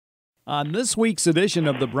On this week's edition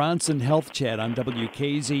of the Bronson Health Chat on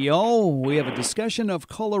WKZO, we have a discussion of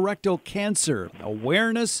colorectal cancer,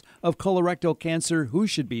 awareness of colorectal cancer, who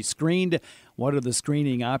should be screened, what are the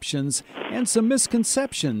screening options, and some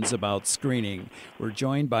misconceptions about screening. We're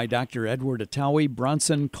joined by Dr. Edward Itawi,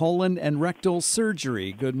 Bronson Colon and Rectal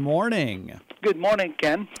Surgery. Good morning. Good morning,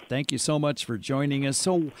 Ken. Thank you so much for joining us.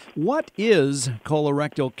 So, what is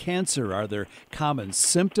colorectal cancer? Are there common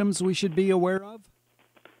symptoms we should be aware of?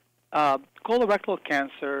 Colorectal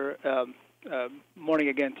cancer, morning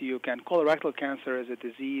again to you, Ken. Colorectal cancer is a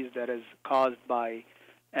disease that is caused by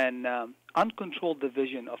an uncontrolled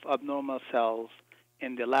division of abnormal cells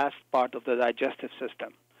in the last part of the digestive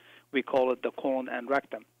system. We call it the colon and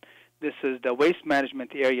rectum. This is the waste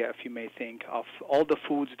management area, if you may think, of all the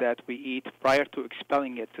foods that we eat prior to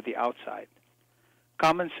expelling it to the outside.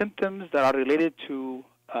 Common symptoms that are related to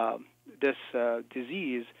this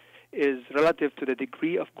disease is relative to the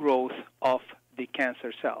degree of growth of the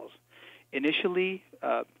cancer cells. Initially,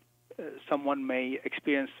 someone may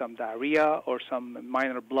experience some diarrhea or some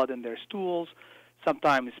minor blood in their stools,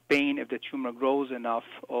 sometimes pain if the tumor grows enough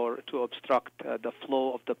or to obstruct the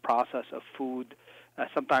flow of the process of food,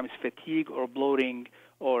 sometimes fatigue or bloating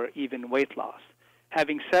or even weight loss.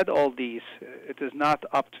 Having said all these, it is not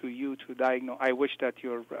up to you to diagnose. I wish that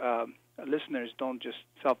your listeners don't just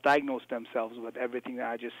self-diagnose themselves with everything that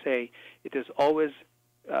I just say. It is always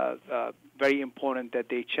very important that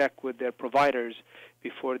they check with their providers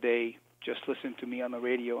before they just listen to me on the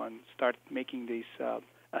radio and start making these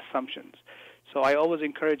assumptions. So I always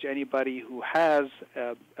encourage anybody who has,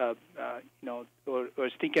 or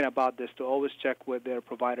is thinking about this to always check with their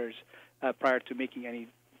providers prior to making any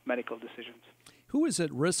medical decisions. Who is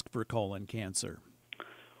at risk for colon cancer?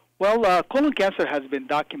 Well, colon cancer has been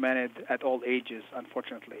documented at all ages,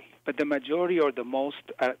 unfortunately. But the majority or the most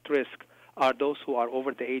at risk are those who are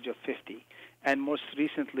over the age of 50. And most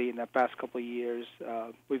recently, in the past couple of years,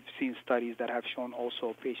 we've seen studies that have shown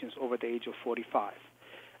also patients over the age of 45.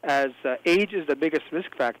 As age is the biggest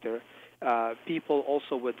risk factor, people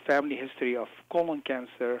also with family history of colon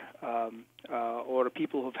cancer or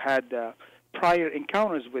people who've had prior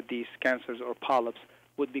encounters with these cancers or polyps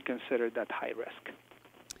would be considered at high risk.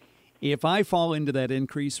 If I fall into that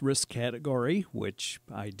increased risk category, which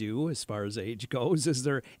I do as far as age goes, is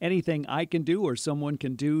there anything I can do or someone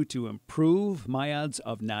can do to improve my odds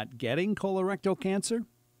of not getting colorectal cancer?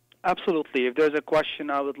 Absolutely. If there's a question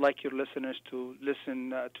I would like your listeners to listen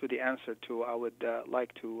to the answer to, I would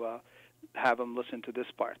like to have them listen to this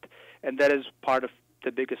part. And that is part of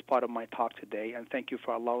the biggest part of my talk today, and thank you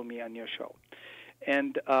for allowing me on your show.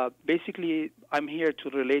 And basically, I'm here to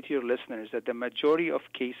relate to your listeners that the majority of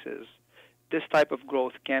cases, this type of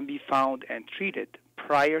growth can be found and treated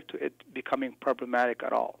prior to it becoming problematic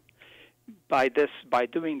at all. By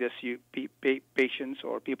doing this, patients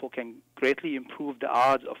or people can greatly improve the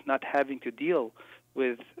odds of not having to deal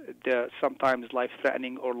with the sometimes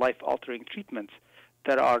life-threatening or life-altering treatments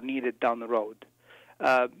that are needed down the road.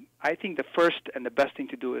 I think the first and the best thing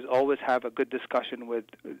to do is always have a good discussion with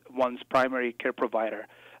one's primary care provider,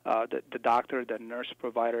 the doctor, the nurse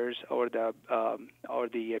providers, or the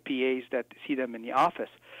PAs that see them in the office.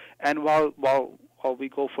 And while we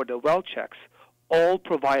go for the well checks, all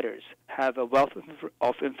providers have a wealth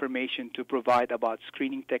of information to provide about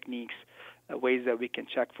screening techniques, ways that we can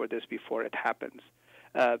check for this before it happens.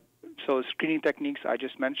 So screening techniques I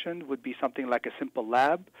just mentioned would be something like a simple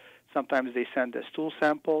lab. Sometimes they send a stool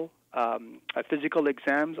sample. Physical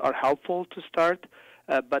exams are helpful to start,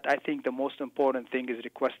 but I think the most important thing is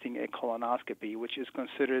requesting a colonoscopy, which is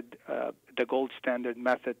considered the gold standard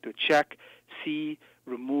method to check, see,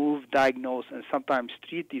 remove, diagnose, and sometimes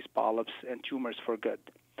treat these polyps and tumors for good.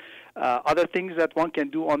 Other things that one can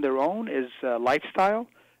do on their own is lifestyle.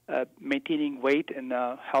 Maintaining weight in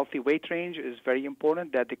a healthy weight range is very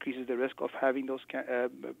important. That decreases the risk of having those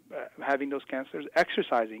cancers.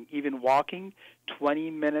 Exercising, even walking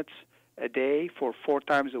 20 minutes a day for 4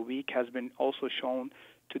 times a week has been also shown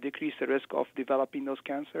to decrease the risk of developing those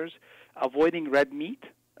cancers. Avoiding red meat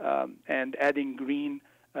and adding green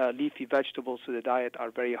leafy vegetables to the diet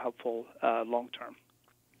are very helpful long term.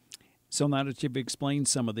 So now that you've explained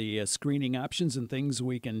some of the screening options and things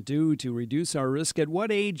we can do to reduce our risk, at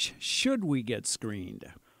what age should we get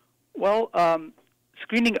screened? Well,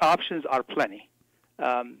 screening options are plenty.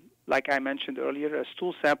 Like I mentioned earlier, a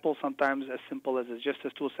stool sample, sometimes as simple as just a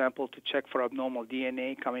stool sample to check for abnormal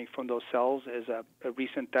DNA coming from those cells, is a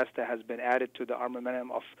recent test that has been added to the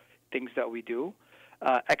armamentarium of things that we do.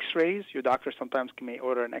 X-rays, your doctor sometimes may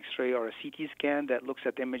order an X-ray or a CT scan that looks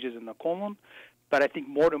at images in the colon. But I think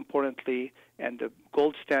more importantly, and the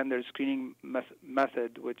gold standard screening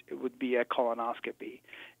method, which would be a colonoscopy.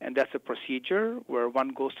 And that's a procedure where one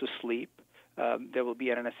goes to sleep. There will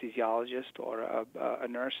be an anesthesiologist or a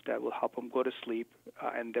nurse that will help them go to sleep,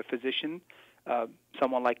 and the physician,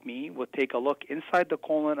 someone like me, will take a look inside the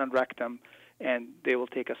colon and rectum, and they will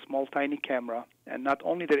take a small, tiny camera, and not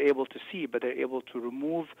only they're able to see, but they're able to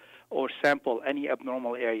remove or sample any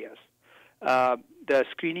abnormal areas. The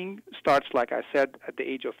screening starts, like I said, at the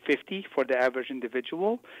age of 50 for the average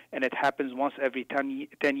individual, and it happens once every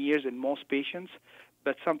 10 years in most patients.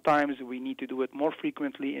 But sometimes we need to do it more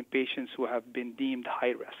frequently in patients who have been deemed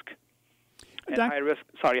high risk. And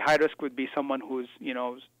high risk would be someone who's,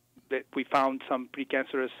 that we found some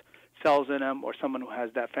precancerous cells in them, or someone who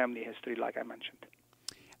has that family history, like I mentioned.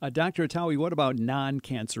 Dr. Itawi, what about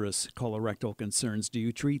non-cancerous colorectal concerns? Do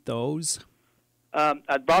you treat those?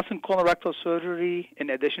 At Bronson Colorectal Surgery, in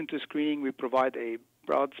addition to screening, we provide a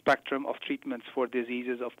broad spectrum of treatments for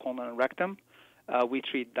diseases of colon and rectum. We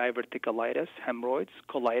treat diverticulitis, hemorrhoids,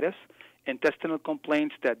 colitis, intestinal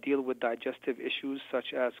complaints that deal with digestive issues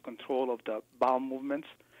such as control of the bowel movements,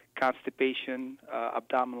 constipation,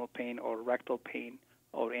 abdominal pain, or rectal pain,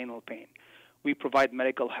 or anal pain. We provide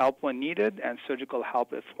medical help when needed and surgical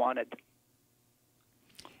help if wanted.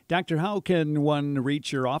 Doctor, how can one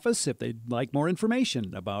reach your office if they'd like more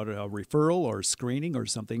information about a referral or screening or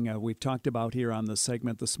something we've talked about here on the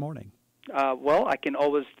segment this morning? Well, I can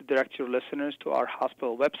always direct your listeners to our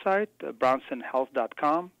hospital website,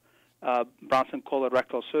 bronsonhealth.com, Bronson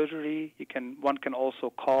Colorectal Surgery. One can also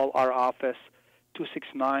call our office,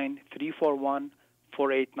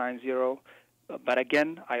 269-341-4890. But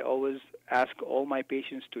again, I always ask all my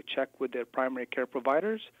patients to check with their primary care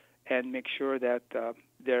providers and make sure that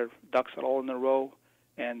their ducks are all in a row,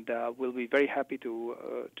 and we'll be very happy to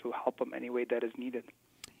help them any way that is needed.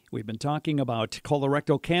 We've been talking about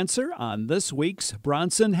colorectal cancer on this week's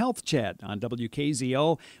Bronson Health Chat on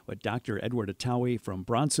WKZO with Dr. Edward Itawi from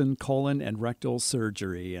Bronson Colon and Rectal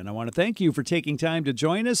Surgery. And I want to thank you for taking time to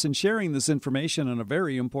join us and sharing this information on a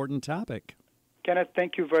very important topic. Kenneth,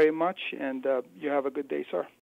 thank you very much, and you have a good day, sir.